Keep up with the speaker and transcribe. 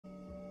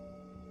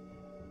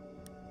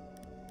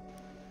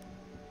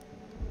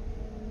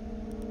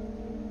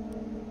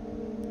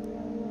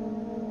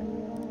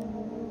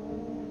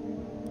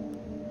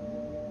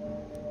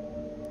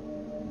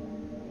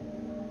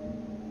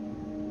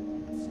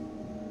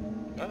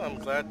Well, I'm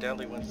glad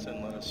Deadly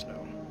Winston let us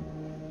know.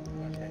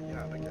 Okay,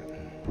 Yacht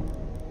again.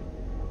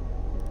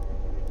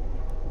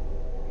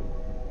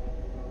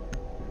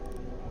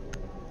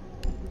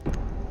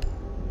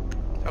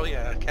 Oh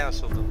yeah,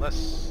 cancel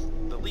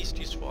the least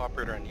useful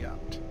operator in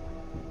Yacht.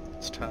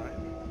 It's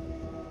time.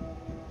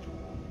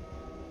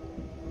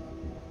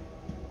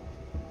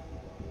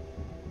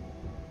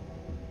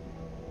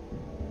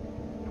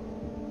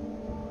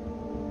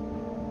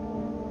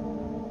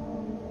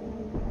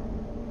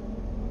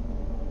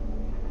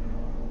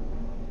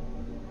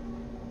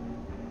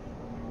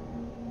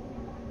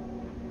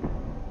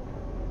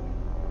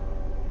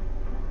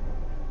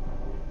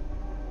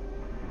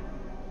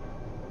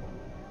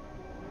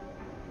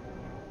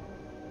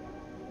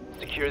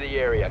 Secure the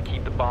area.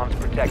 Keep the bombs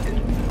protected.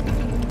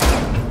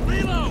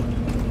 Reload!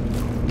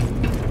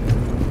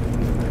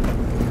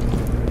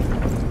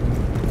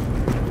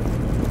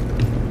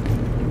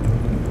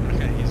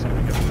 Okay, he's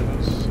gonna go for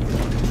those.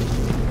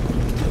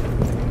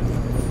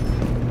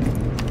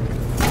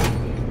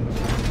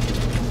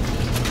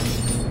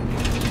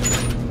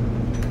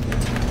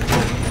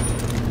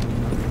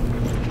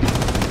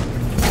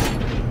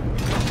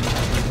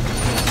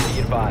 Be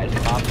advised,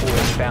 Op 4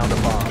 has found a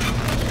bomb.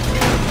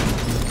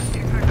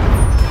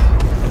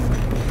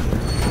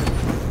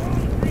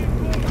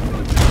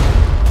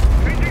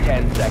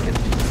 10 seconds.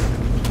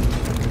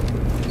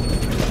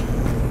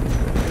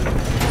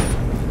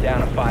 Down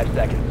to 5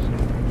 seconds.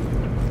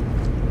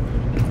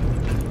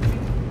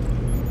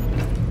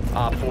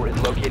 Op 4 has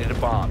located a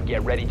bomb.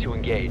 Get ready to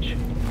engage.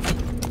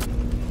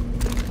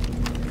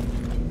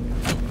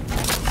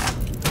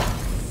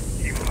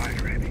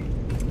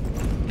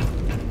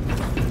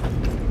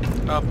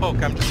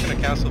 Poke, I'm just gonna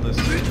cancel this.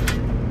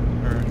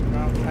 Or,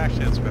 well,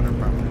 actually, it's better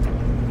probably.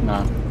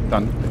 No,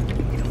 done.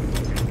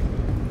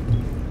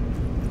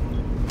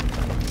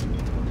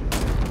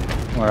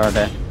 Where are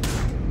they?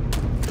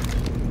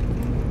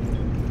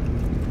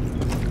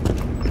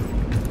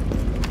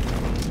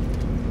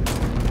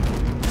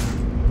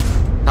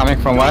 Coming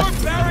from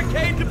west?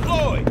 Barricade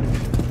deployed!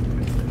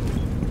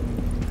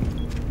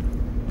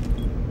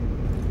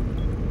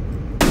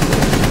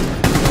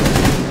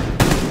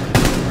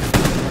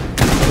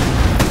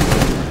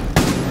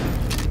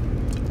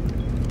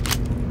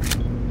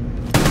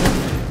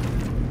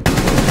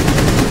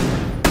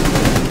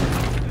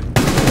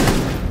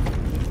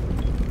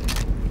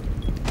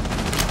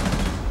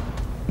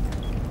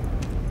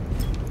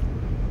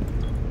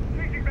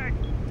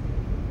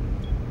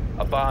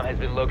 A bomb has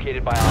been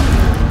located by Op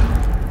 4.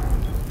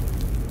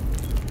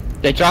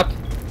 They dropped.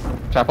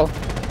 Chapel.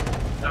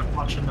 Yeah,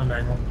 watching an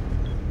angle.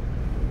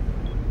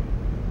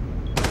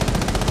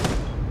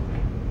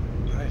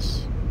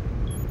 Nice.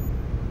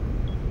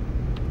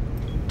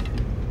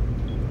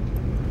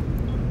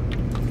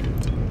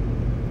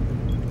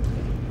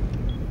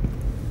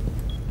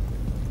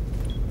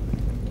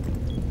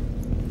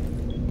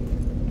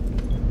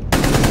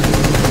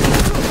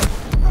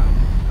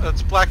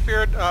 That's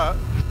Blackbeard,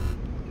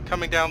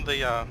 coming down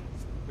the,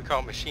 we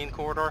call it machine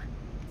corridor.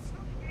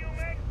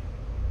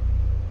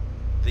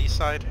 The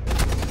side.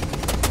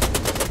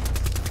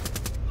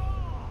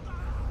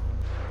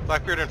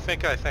 Blackbeard and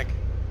Finka, I think.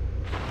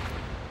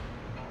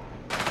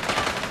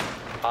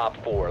 Op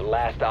 4,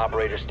 last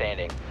operator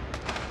standing.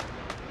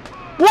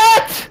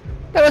 What?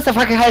 That was a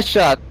fucking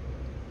headshot.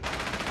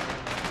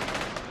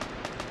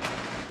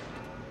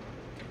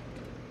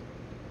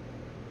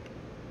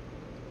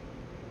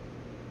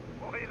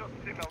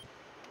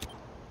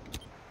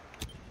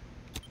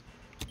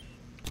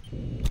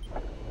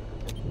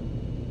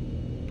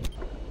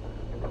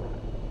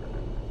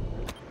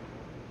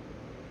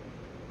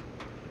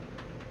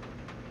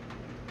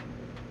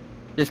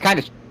 It's kind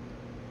of.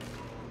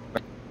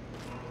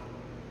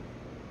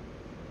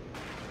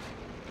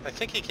 I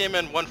think he came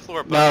in one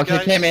floor above No, you he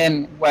guys. came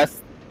in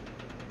west.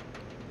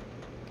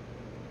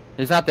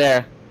 He's not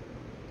there.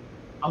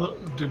 How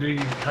did he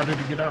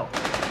get out?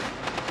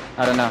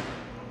 I don't know.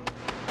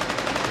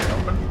 They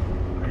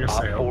opened? I guess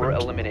Op they 4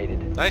 opened.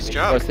 eliminated. Nice Mission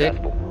job. Was he?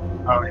 successful.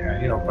 Oh yeah,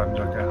 he opened,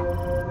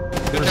 okay.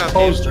 It Good was job,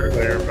 closed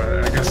earlier,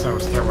 but I guess that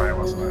was thermite,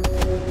 wasn't it?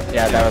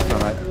 Yeah, that was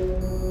from it.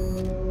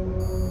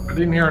 I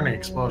didn't hear any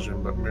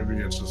explosion, but maybe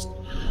it's just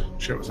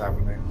shit was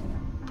happening.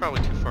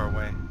 Probably too far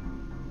away.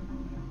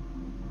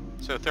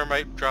 So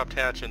Thermite dropped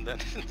hatch and then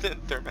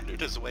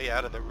Thermite his way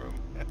out of the room.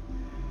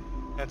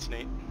 That's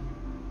neat.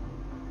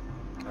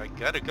 I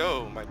gotta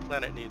go. My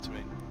planet needs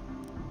me.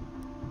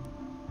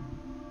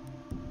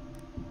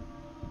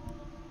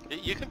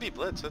 You can be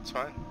Blitz, that's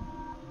fine.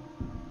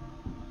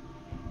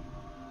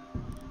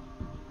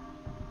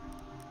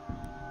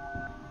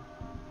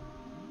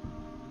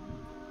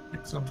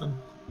 Pick something.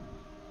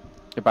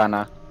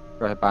 Hibana.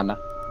 Go Hibana.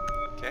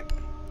 Okay.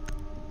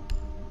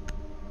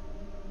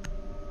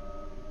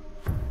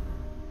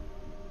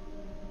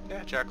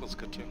 Yeah, Jackal's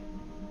good too.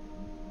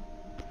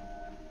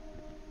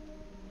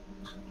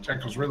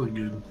 Jack was really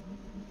good.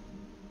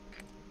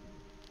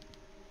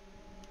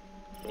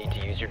 Need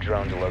to use your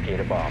drone to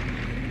locate a bomb.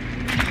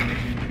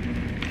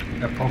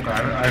 Yeah, Polka,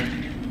 I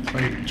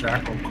played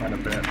Jackal quite a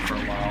bit for a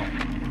while.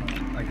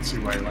 I can see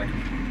why you like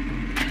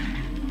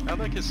him. I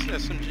like his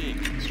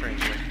SMG,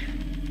 strangely.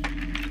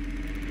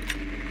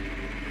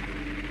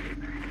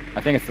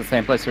 I think it's the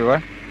same place we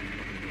were.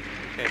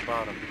 Okay,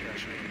 bottom.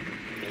 Gotcha.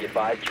 Be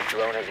advised your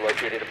drone has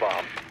located a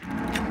bomb.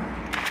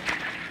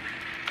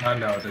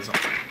 No, it isn't.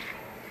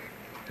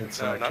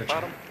 It's No, not kitchen.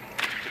 bottom?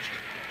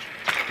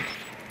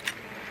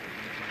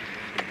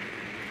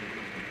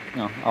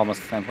 No,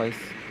 almost the same place.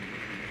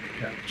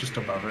 Yeah, just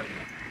above it.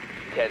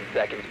 10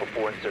 seconds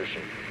before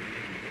insertion.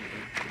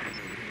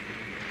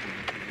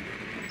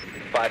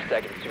 5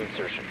 seconds to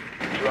insertion.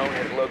 Drone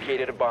has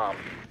located a bomb.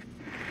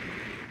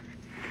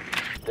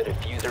 The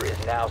diffuser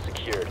is now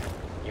secured.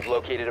 You've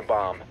located a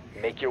bomb.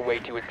 Make your way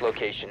to its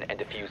location and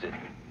defuse it.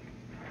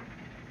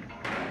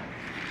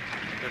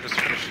 They're just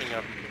finishing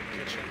up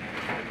kitchen.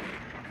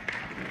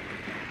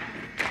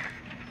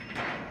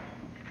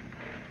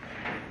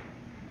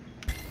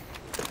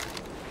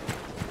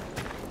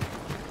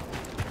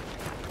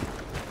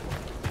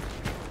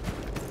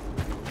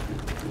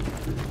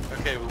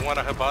 Okay, we want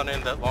to Habana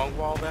in that long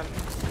wall then?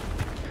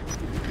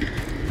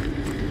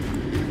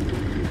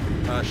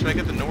 Should I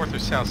get the north or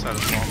south side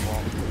of the long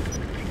wall?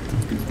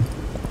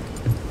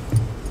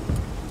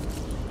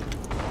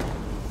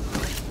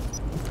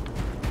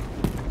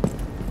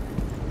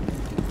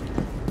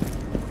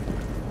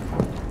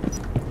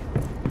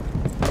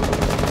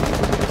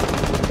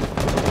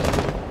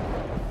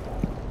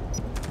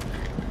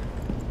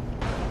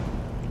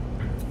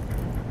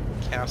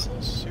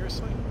 Castles?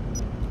 Seriously?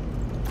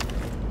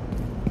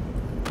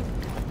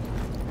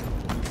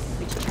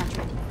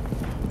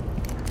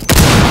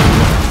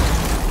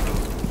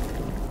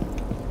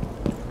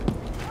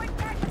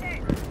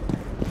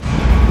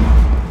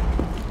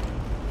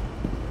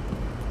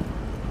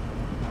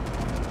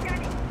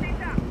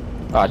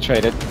 Oh, I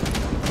traded.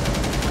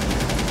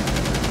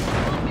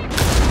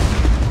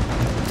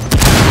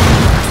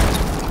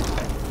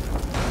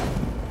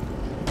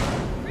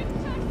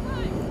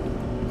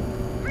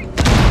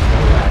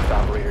 Last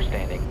operator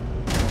standing.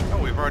 Oh,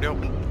 we've already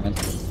opened.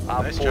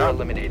 Op Nice 4 job.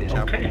 eliminated.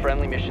 Okay.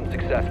 Friendly mission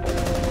successful.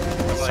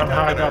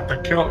 Somehow I got the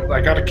kill. I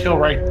got a kill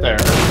right there,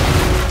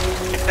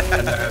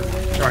 and then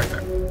joined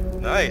it.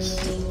 Nice.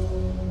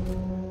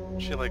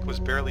 She like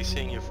was barely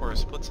seeing you for a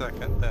split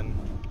second, then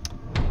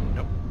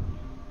nope.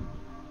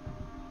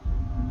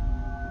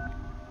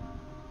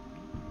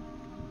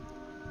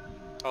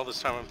 All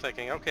this time I'm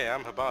thinking, okay,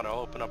 I'm Habana, I'll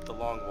open up the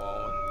long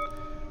wall,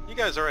 and you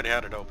guys already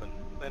had it open.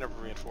 They never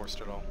reinforced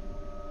it all.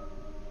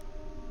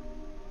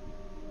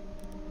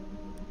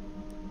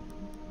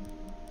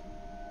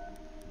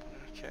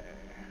 Okay.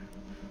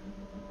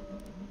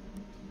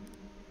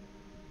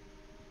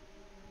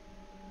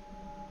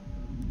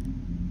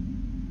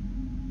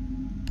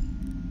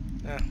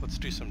 Let's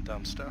do some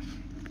dumb stuff.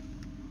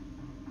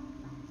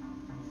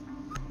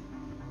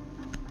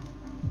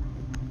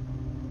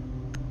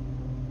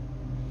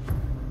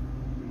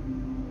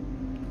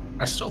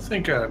 I still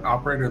think an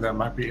operator that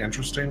might be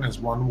interesting is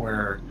one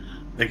where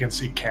they can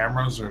see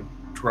cameras or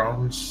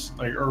drones,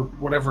 like or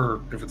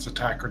whatever. If it's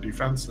attack or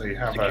defense, they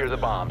have Secure the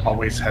bombs.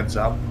 always heads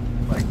up,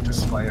 like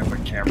display of a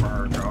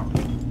camera or drone.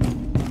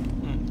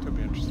 Could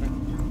be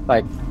interesting.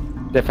 Like,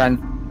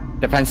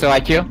 defensive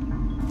IQ?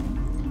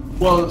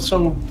 Well,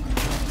 so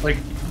like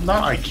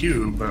not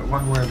IQ, but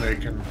one where they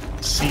can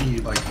see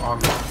like on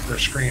their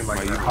screen,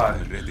 like their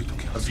HUD,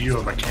 a view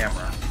of a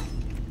camera.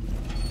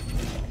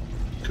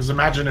 Because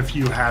imagine if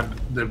you had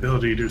the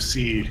ability to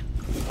see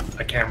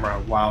a camera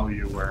while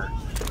you were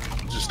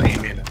just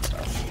aiming and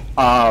stuff.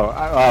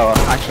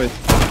 Actually,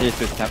 this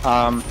system.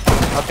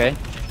 Okay.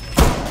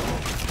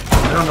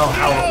 I don't know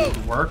how it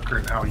would work or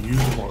how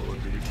usable it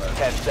would be, but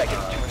 10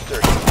 seconds to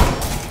insertion.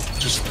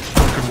 just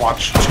you could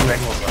watch two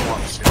angles at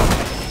once. You know?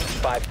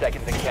 5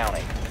 seconds and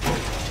counting.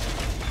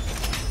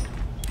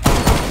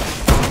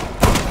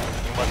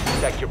 You must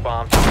protect your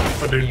bombs.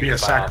 But it'd be a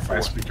Used by Op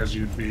 4. sacrifice because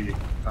you'd be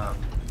Op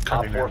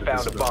coming 4 into found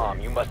a visibility.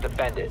 bomb. You must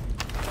defend it.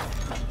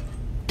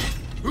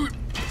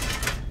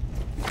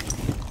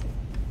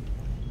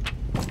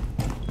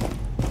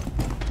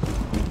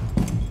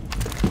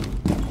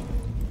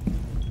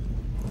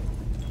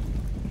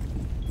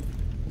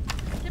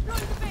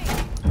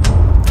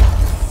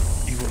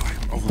 Evil Eye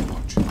on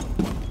Overwatch.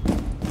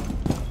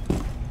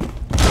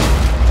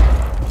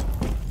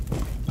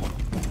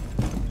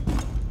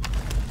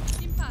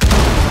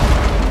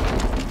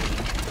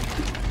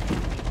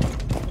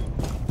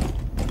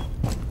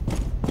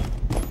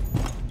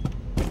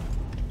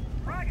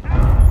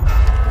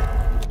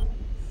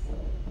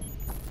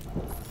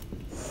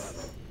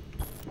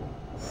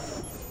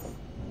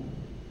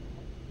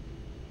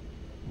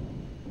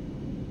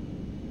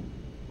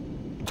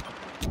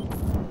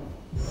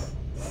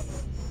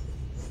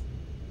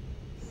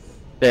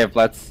 Dave,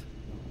 let's.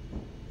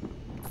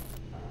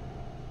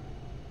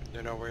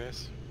 You know where he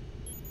is?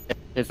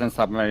 He's in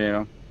submarine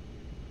room.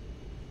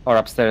 Or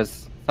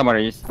upstairs. Somewhere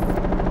east.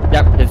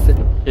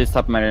 Yep, he's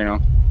submarine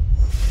room.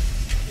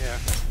 Yeah.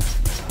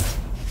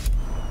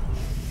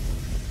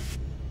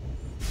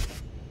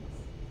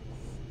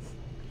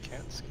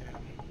 Can't scan.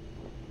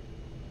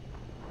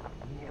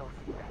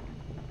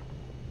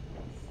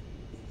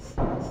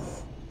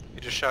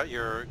 just shot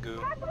your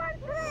goo.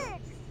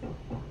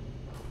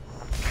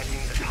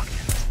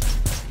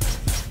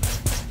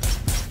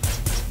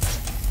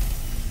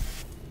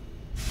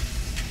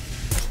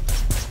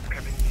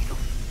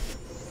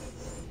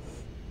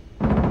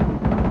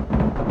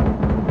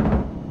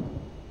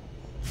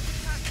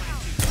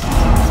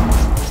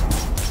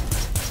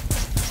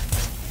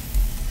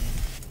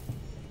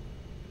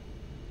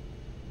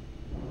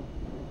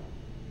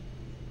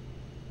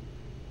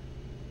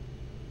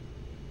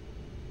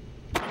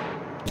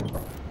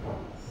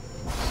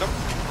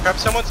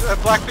 Perhaps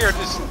someone's Blackbeard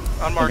is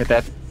on mark. Look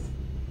at that.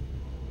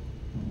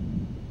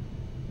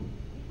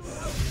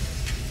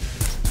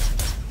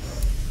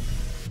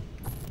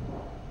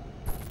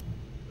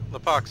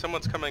 Lepak,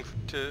 someone's coming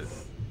to.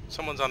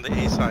 Someone's on the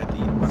A side,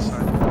 the west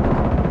side.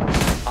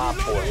 Op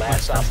 4,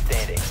 last stop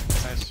standing.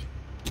 Nice.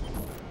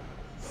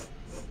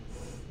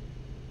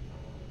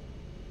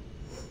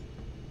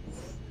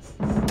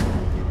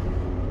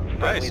 Nice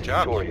Friendly's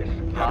job. victorious.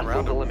 Got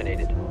around Hostiles him.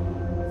 eliminated.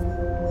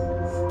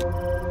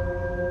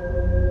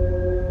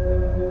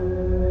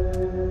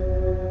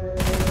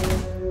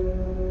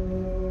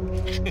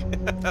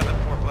 That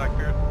poor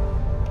Blackbeard.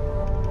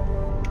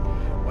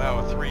 Wow,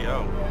 a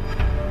 3-0.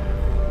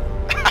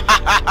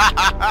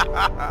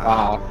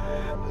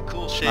 Wow.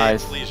 Cool shades,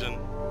 Nice. Legion.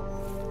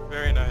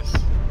 Very nice.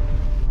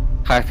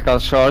 Tactical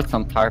shorts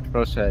and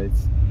tactical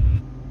shades.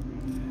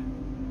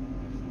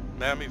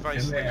 Miami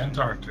Vice In the Legion.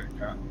 Antarctic,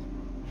 huh?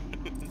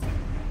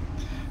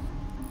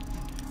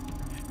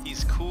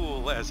 He's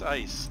cool as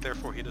ice,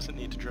 therefore he doesn't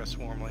need to dress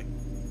warmly.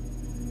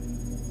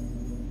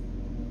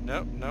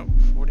 Nope, nope.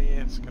 40,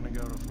 it's gonna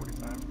go to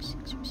 45,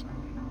 6 or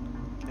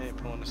 7. Okay,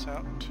 pulling us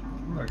out.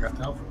 Ooh, I got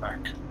the alpha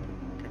back.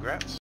 Congrats.